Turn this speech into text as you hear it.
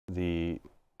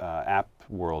app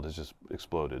world has just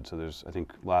exploded. So there's, I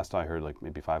think, last I heard, like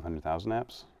maybe 500,000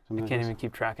 apps. I can't even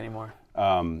keep track anymore.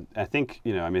 I think,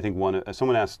 you know, I mean, I think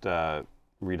someone asked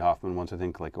Reid Hoffman once, I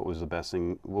think, like, what was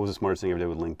the smartest thing you ever did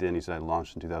with LinkedIn? He said, I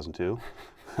launched in 2002.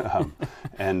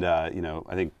 You know,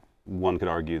 I think one could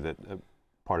argue that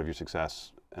part of your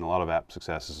success and a lot of app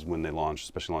success is when they launch,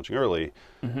 especially launching early.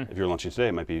 If you're launching today,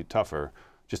 it might be tougher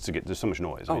just to get, there's so much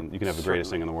noise. I mean, you can have the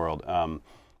greatest thing in the world. And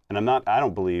I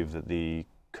don't believe that the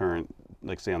current,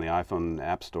 like say on the iPhone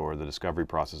App Store, the discovery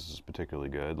process is particularly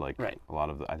good. Like a lot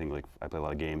of I think like I play a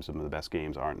lot of games. Some of the best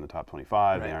games aren't in the top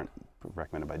 25. They aren't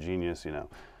recommended by Genius, you know.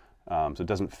 So it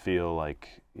doesn't feel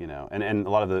like, you know, and a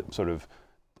lot of the sort of,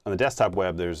 on the desktop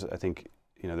web, there's, I think,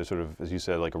 you know, there's sort of, as you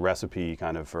said, like a recipe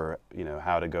kind of for, you know,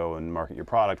 how to go and market your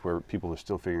product, where people are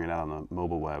still figuring it out on the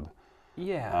mobile web.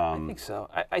 Yeah, I think so.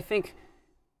 I think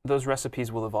those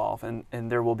recipes will evolve, and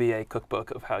there will be a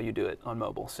cookbook of how you do it on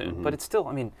mobile soon. But it's still,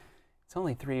 I mean, it's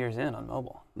only 3 years in on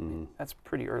mobile. I mean, that's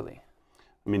pretty early.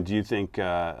 I mean, do you think,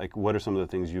 like, what are some of the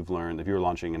things you've learned? If you were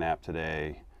launching an app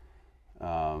today,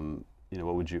 you know,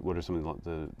 what are some of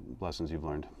the lessons you've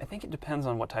learned? I think it depends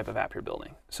on what type of app you're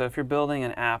building. So if you're building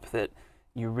an app that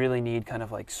you really need kind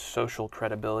of like social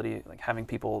credibility, like having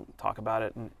people talk about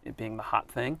it and it being the hot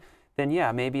thing, then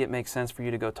yeah, maybe it makes sense for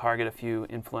you to go target a few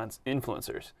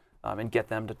influencers and get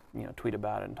them to, you know, tweet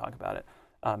about it and talk about it.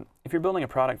 If you're building a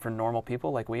product for normal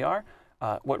people like we are,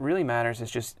 what really matters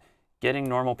is just getting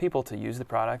normal people to use the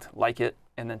product, like it,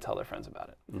 and then tell their friends about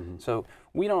it. So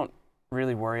we don't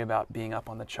really worry about being up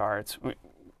on the charts.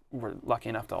 We're lucky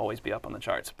enough to always be up on the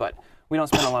charts, but we don't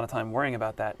spend a lot of time worrying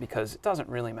about that because it doesn't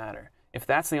really matter. If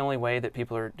that's the only way that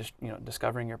people are just, you know,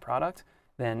 discovering your product,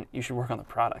 then you should work on the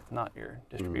product, not your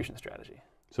distribution strategy.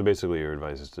 So basically your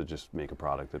advice is to just make a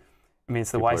product that... I mean,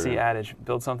 it's the YC adage,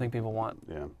 build something people want.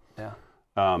 Yeah.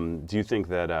 Do you think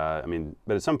that, I mean,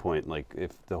 but at some point, like,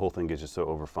 if the whole thing gets just so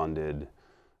overfunded,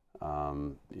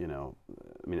 you know,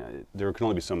 I mean, there can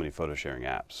only be so many photo sharing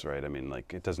apps, right? I mean,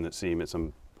 like, doesn't it seem at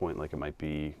some point like it might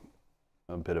be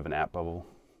a bit of an app bubble?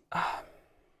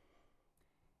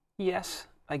 Yes,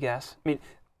 I guess. I mean,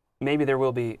 maybe there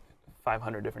will be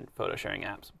 500 different photo sharing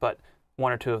apps, but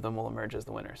 1 or 2 of them will emerge as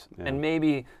the winners. And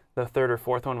maybe the 3rd or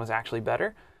 4th one was actually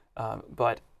better,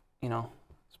 but, you know,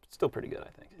 it's still pretty good, I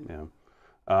think. Yeah.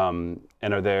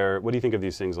 And are there, what do you think of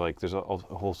these things, like, there's a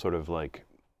whole sort of, like,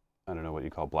 I don't know what you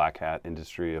call black hat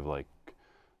industry of, like,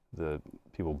 the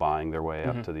people buying their way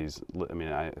up to these, I mean,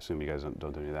 I assume you guys don't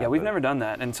do any of that. Yeah, we've never done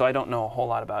that, and so I don't know a whole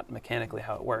lot about mechanically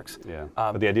how it works. Yeah,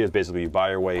 but the idea is basically you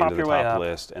buy your way into the top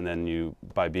list, and then you,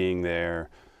 by being there,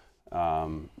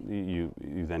 you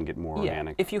then get more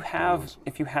organic. If you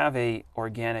have a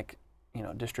organic, you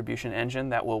know, distribution engine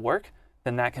that will work,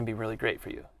 then that can be really great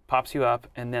for you. Pops you up,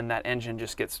 and then that engine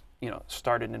just gets, you know,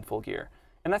 started in full gear.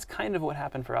 And that's kind of what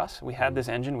happened for us. We had this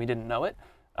engine, we didn't know it,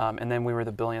 and then we were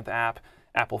the billionth app.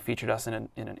 Apple featured us in an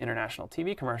international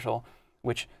TV commercial,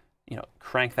 which, you know,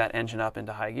 cranked that engine up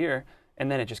into high gear,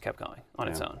 and then it just kept going on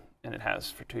its own, and it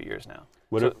has for 2 years now.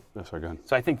 Sorry, go ahead.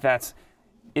 So I think that's,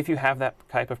 if you have that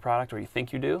type of product, or you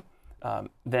think you do,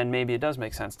 then maybe it does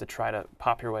make sense to try to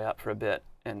pop your way up for a bit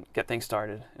and get things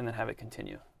started, and then have it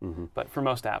continue. But for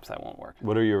most apps, that won't work.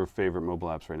 What are your favorite mobile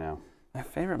apps right now? My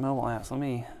favorite mobile apps. Let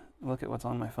me look at what's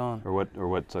on my phone. Or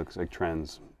what's like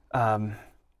trends?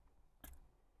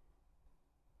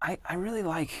 I really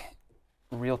like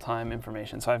real-time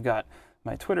information. So I've got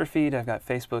my Twitter feed, I've got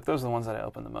Facebook. Those are the ones that I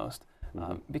open the most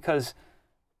because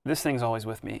this thing's always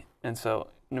with me. And so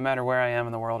no matter where I am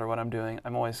in the world or what I'm doing,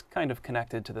 I'm always kind of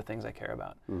connected to the things I care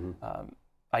about.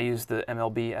 I use the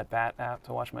MLB at Bat app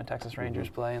to watch my Texas Rangers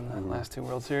play in the last 2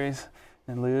 World Series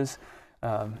and lose.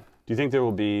 Do you think there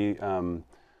will be sort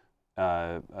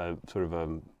of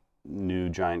a new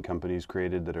giant companies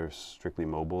created that are strictly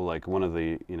mobile? Like, one of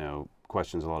the, you know,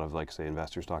 questions a lot of, like, say,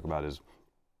 investors talk about is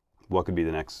what could be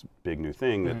the next big new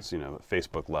thing that's, you know,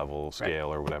 Facebook level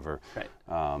scale or whatever,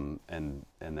 and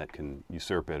that can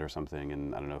usurp it or something.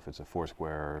 And I don't know if it's a Foursquare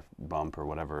or Bump or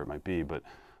whatever it might be, but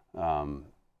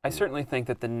I certainly think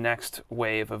that the next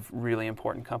wave of really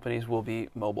important companies will be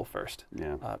mobile first.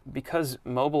 Because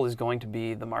mobile is going to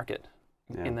be the market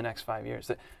in the next 5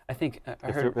 years. I think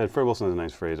I heard Fred Wilson has a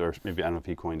nice phrase, or maybe I don't know if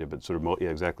he coined it, but sort of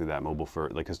exactly that, mobile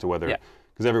first, like, as to whether,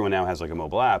 because everyone now has like a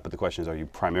mobile app, but the question is, are you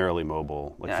primarily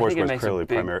mobile? Like, Foursquare is clearly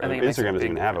primarily. Instagram doesn't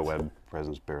even have a web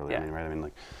presence barely. I mean, right? I mean,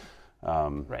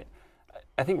 like,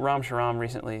 I think Ram Shriram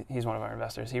recently, he's one of our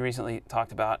investors, he recently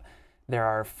talked about there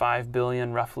are 5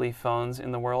 billion roughly phones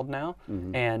in the world now,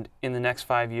 and in the next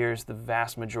 5 years, the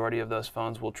vast majority of those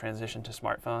phones will transition to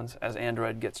smartphones as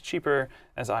Android gets cheaper,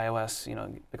 as iOS, you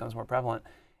know, becomes more prevalent.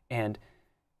 And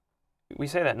we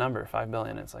say that number, 5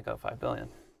 billion, it's like, oh, 5 billion.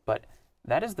 But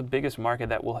that is the biggest market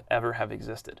that will ever have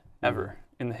existed, ever,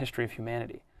 in the history of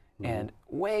humanity. And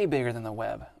way bigger than the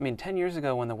web. I mean, 10 years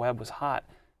ago when the web was hot,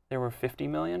 there were 50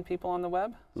 million people on the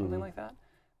web, something like that.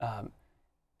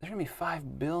 There's going to be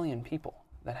 5 billion people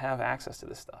that have access to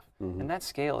this stuff. And that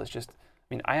scale is just, I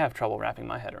mean, I have trouble wrapping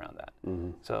my head around that.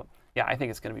 So, yeah, I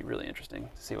think it's going to be really interesting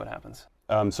to see what happens.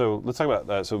 So let's talk about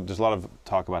that. So there's a lot of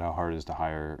talk about how hard it is to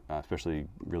hire, especially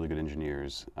really good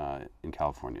engineers in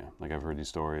California. Like I've heard these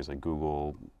stories, like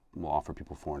Google will offer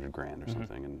people 400 grand or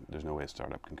something, and there's no way a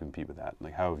startup can compete with that.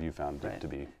 Like, how have you found it to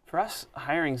be? For us,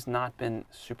 hiring's not been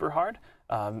super hard.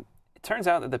 It turns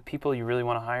out that the people you really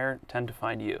want to hire tend to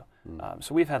find you.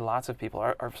 So we've had lots of people,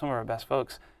 some of our best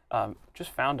folks,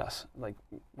 just found us, like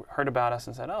heard about us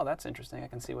and said, oh, that's interesting, I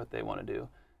can see what they want to do,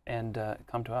 and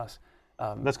come to us.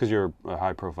 That's because you're a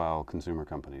high-profile consumer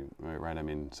company, right? I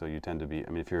mean, so you tend to be, I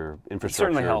mean, if you're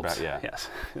infrastructure... It certainly helps, yes.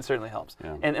 It certainly helps.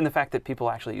 Yeah. And the fact that people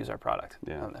actually use our product,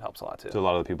 that helps a lot, too. So a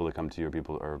lot of the people that come to you are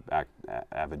people are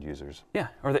avid users. Yeah,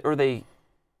 or they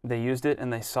used it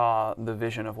and they saw the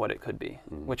vision of what it could be,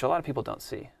 which a lot of people don't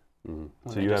see.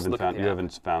 So you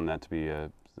haven't found that to be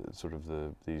a, sort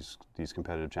of these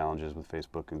competitive challenges with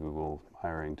Facebook and Google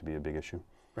hiring to be a big issue?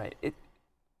 Right.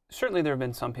 Certainly there have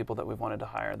been some people that we've wanted to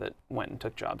hire that went and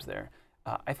took jobs there.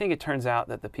 I think it turns out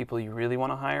that the people you really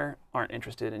want to hire aren't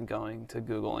interested in going to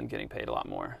Google and getting paid a lot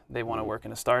more. They want to work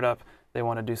in a startup. They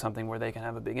want to do something where they can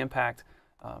have a big impact.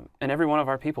 And every one of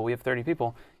our people, we have 30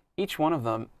 people, each one of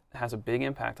them has a big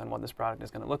impact on what this product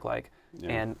is going to look like.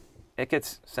 And it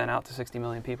gets sent out to 60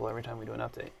 million people every time we do an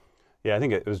update. Yeah, I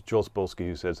think it was Joel Spolsky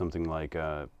who said something like,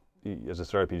 as a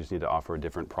startup, you just need to offer a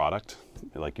different product.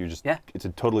 Like you just, it's a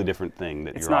totally different thing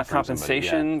that you're offering. It's not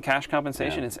compensation, cash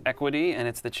compensation. It's equity, and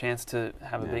it's the chance to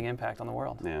have a big impact on the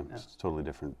world. Yeah, it's totally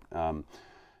different.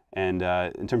 And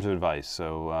in terms of advice,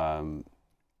 so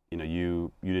you know,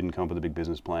 you didn't come up with a big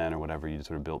business plan or whatever. You just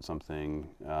sort of built something.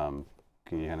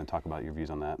 Can you kind of talk about your views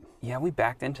on that? Yeah, we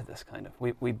backed into this kind of.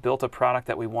 We built a product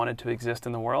that we wanted to exist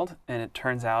in the world, and it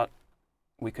turns out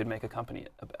we could make a company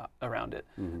around it.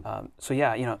 So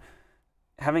yeah, you know,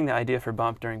 having the idea for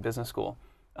Bump during business school,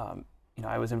 you know,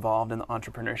 I was involved in the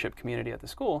entrepreneurship community at the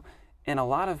school, and a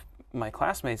lot of my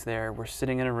classmates there were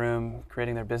sitting in a room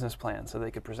creating their business plan so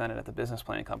they could present it at the business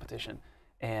plan competition.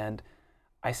 And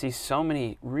I see so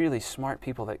many really smart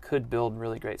people that could build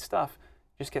really great stuff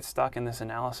just get stuck in this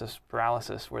analysis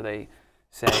paralysis where they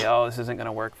say, oh, this isn't going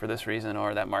to work for this reason,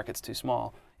 or that market's too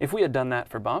small. If we had done that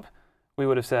for Bump, we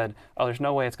would have said, oh, there's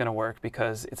no way it's going to work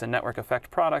because it's a network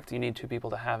effect product. You need 2 people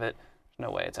to have it. There's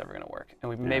no way it's ever going to work. And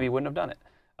we maybe wouldn't have done it.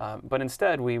 But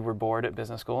instead, we were bored at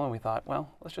business school, and we thought,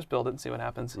 well, let's just build it and see what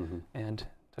happens, and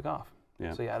took off.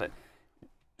 So yeah,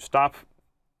 stop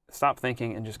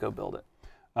thinking and just go build it.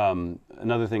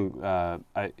 Another thing,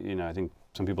 I think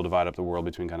some people divide up the world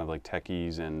between kind of like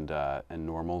techies and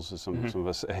normals, as some of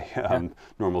us say.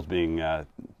 Normals being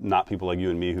not people like you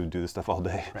and me who do this stuff all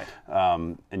day.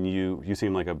 Right. And you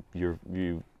seem like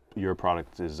your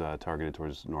product is targeted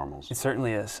towards normals. It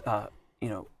certainly is. You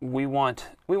know, we wanted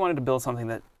to build something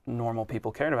that normal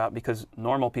people cared about, because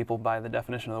normal people, by the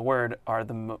definition of the word, are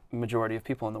the majority of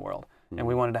people in the world, and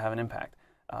we wanted to have an impact.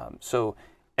 So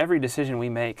every decision we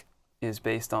make is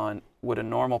based on, would a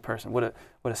normal person, would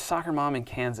a soccer mom in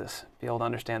Kansas be able to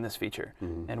understand this feature,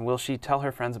 and will she tell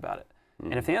her friends about it?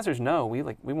 And if the answer is no, we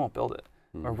won't build it,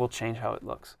 or we'll change how it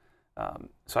looks.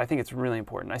 So I think it's really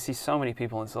important. I see so many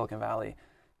people in Silicon Valley,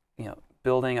 you know,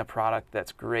 building a product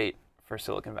that's great for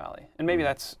Silicon Valley, and maybe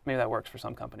that works for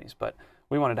some companies, but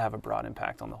we wanted to have a broad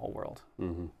impact on the whole world.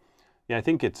 Yeah, I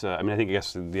think it's. I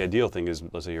guess the ideal thing is,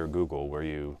 let's say you're Google, where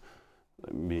you,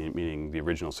 meaning the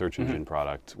original search engine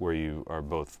product, where you are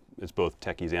it's both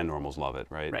techies and normals love it,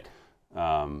 right? Right.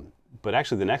 But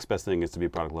actually, the next best thing is to be a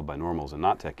product loved by normals and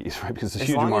not techies, right? Because it's a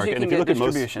huge market. And if you look at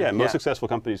most successful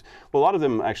companies, well, a lot of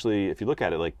them actually, if you look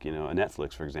at it, like, you know, a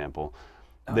Netflix, for example,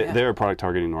 they're a product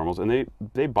targeting normals, and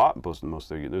they bought most of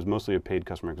their. There's mostly a paid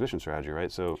customer acquisition strategy,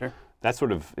 right? So that's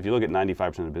sort of, if you look at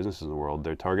 95% of businesses in the world,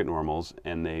 they target normals,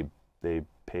 and they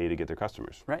pay to get their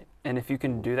customers. Right. And if you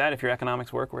can do that, if your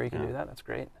economics work where you can do that, that's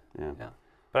great. Yeah.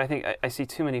 But I think I see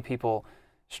too many people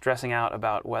stressing out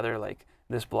about whether, like,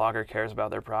 this blogger cares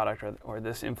about their product, or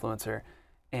this influencer,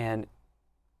 and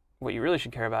what you really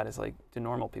should care about is, like, do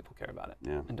normal people care about it?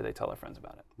 And do they tell their friends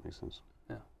about it? Makes sense.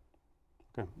 Yeah.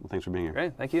 Okay. Well, thanks for being here.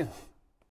 Great. Thank you.